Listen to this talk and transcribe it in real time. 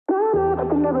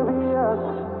can never be us.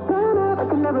 I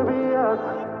can never be us.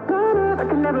 I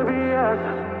can never be us.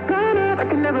 I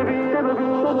can never be, never be,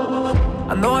 never be.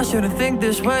 I know I shouldn't think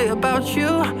this way about you,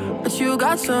 but you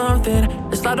got something.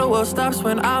 It's like the world stops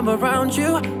when I'm around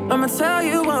you. I'ma tell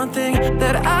you one thing,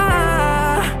 that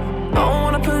I don't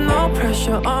wanna put no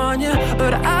pressure on you,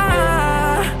 but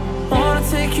I wanna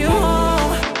take you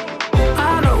home.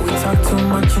 I know we talk too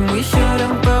much and we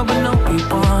shouldn't, but we know we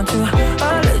want to.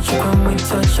 I let you when we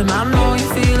touch and I know you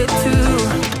feel it too.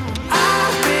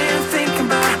 I've been thinking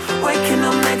about waking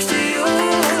up next to you.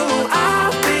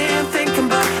 I've been thinking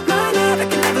about night that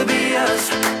can never be us.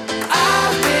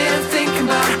 I've been thinking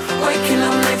about waking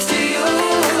up next to you.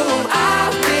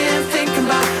 I've been thinking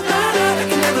about night that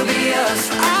can never be us.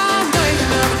 I'm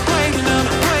waking up, waking up,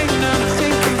 waking up,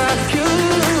 thinking about you.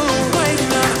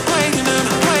 Waking up, waking up,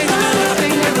 waking up, that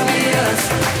can never be us.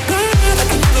 That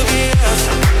can never be us.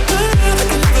 That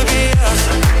can never be us.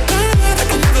 That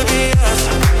can never be us.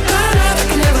 That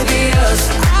can never be us.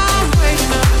 I'm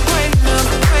waking up, waking up,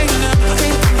 waking up,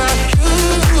 thinking about you.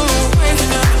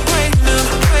 Waking up, waking up,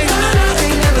 waking up, that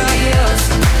can never be us.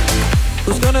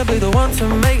 Who's gonna be the one to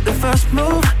make the first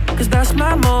move? Cause that's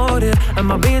my motive.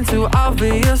 Am I being too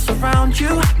obvious around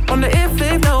you? Wonder if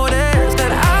they've noticed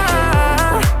that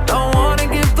I don't wanna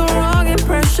give the wrong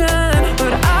impression,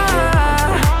 but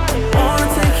I wanna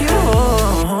take you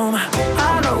home.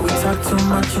 I know we talk too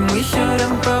much and we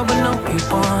shouldn't, but we know we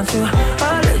want to.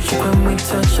 I let you when we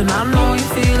touch and I know you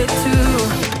feel it too.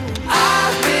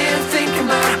 I've been thinking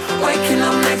about waking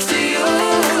up next to you.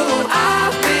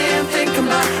 I've been thinking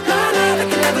about night that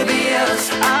can never be us.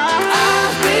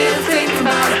 I've been thinking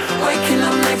about waking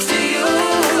up next to you.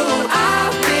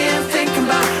 I've been thinking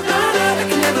about night that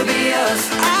can never be us.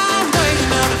 I'm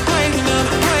waking up, waking up,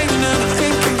 waking up,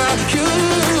 thinking about you.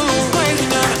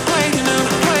 Waking up, waking up,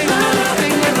 waking up, that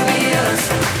can never be us.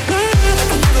 That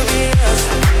can never be us.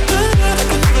 That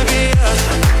can never be us.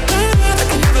 That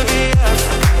can never be us.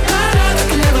 That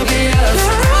can never be us.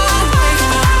 I'm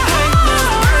waking up, waking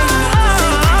up, waking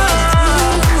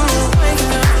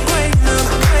up, waking up, waking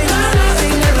up, that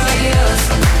can never be us.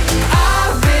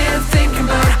 I've been thinking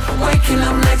about waking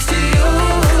up next to you.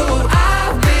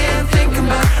 I've been thinking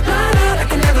about night that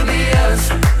can never be us.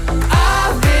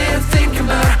 I've been thinking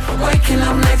about waking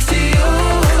up next to you.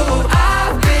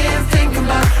 I've been thinking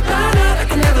about night that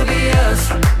can never be us.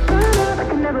 I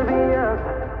can never be us.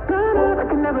 I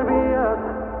can never be us.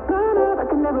 I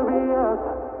can never be us.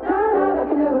 I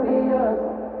can never be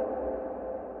us.